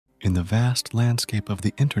In the vast landscape of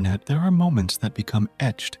the internet, there are moments that become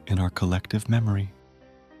etched in our collective memory.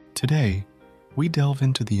 Today, we delve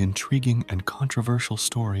into the intriguing and controversial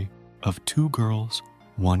story of Two Girls,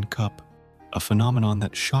 One Cup, a phenomenon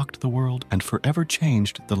that shocked the world and forever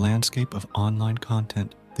changed the landscape of online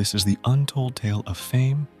content. This is the untold tale of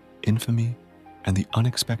fame, infamy, and the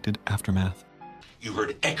unexpected aftermath. You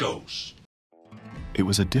heard echoes. It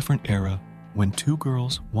was a different era when Two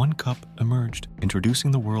Girls, One Cup emerged,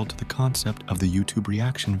 introducing the world to the concept of the YouTube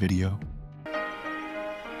reaction video.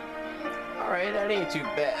 Alright, that ain't too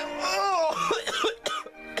bad.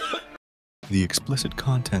 The explicit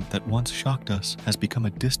content that once shocked us has become a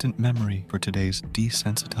distant memory for today's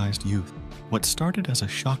desensitized youth. What started as a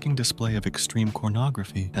shocking display of extreme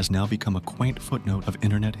pornography has now become a quaint footnote of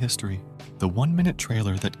internet history. The one-minute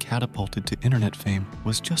trailer that catapulted to internet fame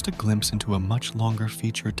was just a glimpse into a much longer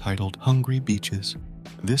feature titled Hungry Beaches.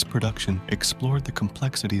 This production explored the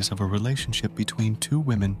complexities of a relationship between two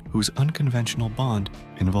women whose unconventional bond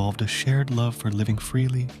involved a shared love for living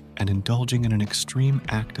freely and indulging in an extreme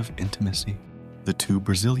act of intimacy. The two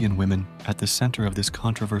Brazilian women at the center of this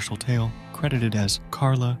controversial tale, credited as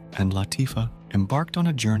Carla and Latifa, embarked on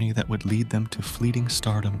a journey that would lead them to fleeting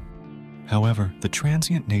stardom. However, the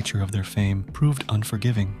transient nature of their fame proved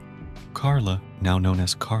unforgiving. Carla, now known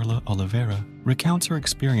as Carla Oliveira, recounts her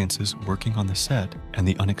experiences working on the set and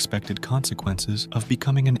the unexpected consequences of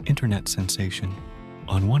becoming an internet sensation.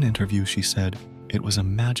 On one interview, she said, "It was a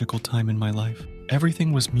magical time in my life.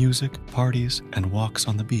 Everything was music, parties, and walks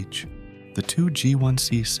on the beach. The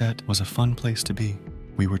 2G1C set was a fun place to be.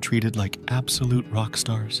 We were treated like absolute rock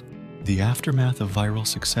stars." The aftermath of viral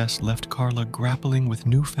success left Carla grappling with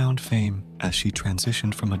newfound fame as she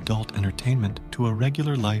transitioned from adult entertainment to a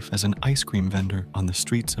regular life as an ice cream vendor on the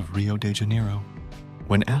streets of Rio de Janeiro.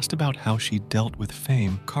 When asked about how she dealt with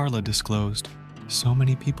fame, Carla disclosed, "So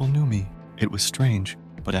many people knew me. It was strange,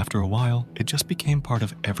 but after a while, it just became part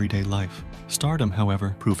of everyday life." Stardom,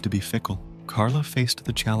 however, proved to be fickle. Carla faced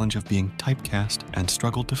the challenge of being typecast and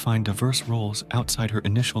struggled to find diverse roles outside her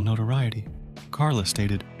initial notoriety. Carla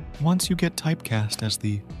stated, "Once you get typecast as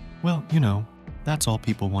the, well, you know, that's all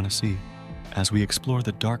people want to see." As we explore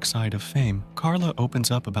the dark side of fame, Carla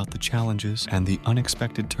opens up about the challenges and the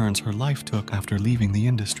unexpected turns her life took after leaving the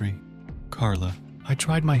industry. Carla, "I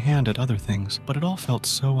tried my hand at other things, but it all felt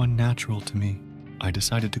so unnatural to me. I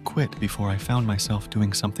decided to quit before I found myself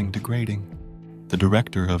doing something degrading." The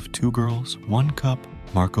director of Two Girls, One Cup,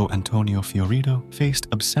 Marco Antonio Fiorito, faced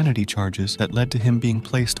obscenity charges that led to him being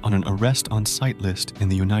placed on an arrest-on-site list in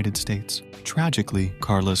the United States. Tragically,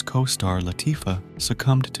 Carla's co-star Latifa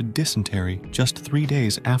succumbed to dysentery just 3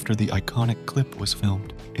 days after the iconic clip was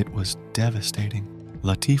filmed. It was devastating.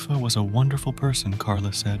 "Latifa was a wonderful person,"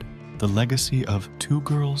 Carla said. "The legacy of Two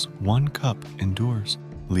Girls, One Cup endures,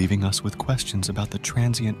 leaving us with questions about the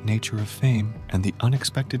transient nature of fame and the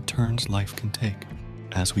unexpected turns life can take."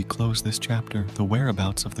 As we close this chapter, the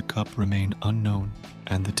whereabouts of the cup remain unknown,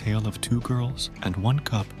 and the tale of Two Girls and One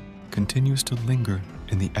Cup continues to linger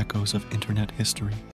in the echoes of internet history.